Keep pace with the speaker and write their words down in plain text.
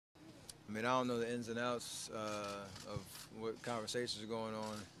I mean, I don't know the ins and outs of what conversations are going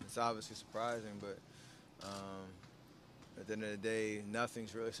on. It's obviously surprising, but at the end of the day,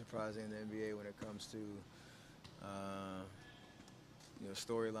 nothing's really surprising in the NBA when it comes to uh,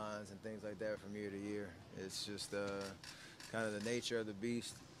 storylines and things like that from year to year. It's just kind of the nature of the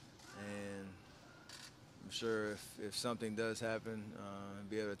beast, and I'm sure if something does happen,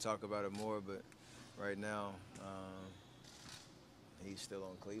 be able to talk about it more. But right now, he's still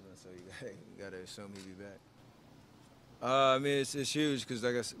on Cleveland, so you got to assume he'll be back. I mean, it's huge because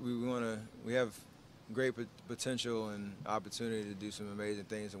like I said, we have great potential and opportunity to do some amazing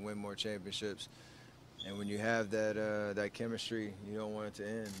things and win more championships. And when you have that chemistry, you don't want it to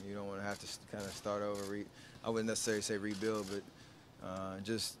end. You don't want to have to kind of start over. I wouldn't necessarily say rebuild, but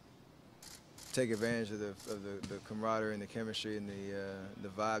just take advantage of the camaraderie and the chemistry and the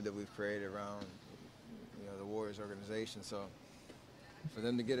vibe that we've created around the Warriors organization. So for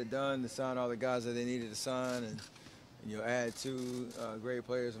them to get it done, to sign all the guys that they needed to sign, and add two great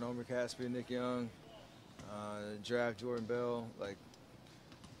players in Omer Caspi and Nick Young, draft Jordan Bell. Like,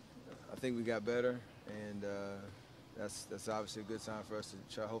 I think we got better, and that's obviously a good sign for us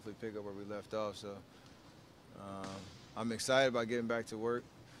to try hopefully pick up where we left off. So I'm excited about getting back to work,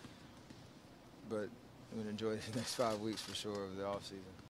 but I'm gonna enjoy the next 5 weeks for sure of the off season.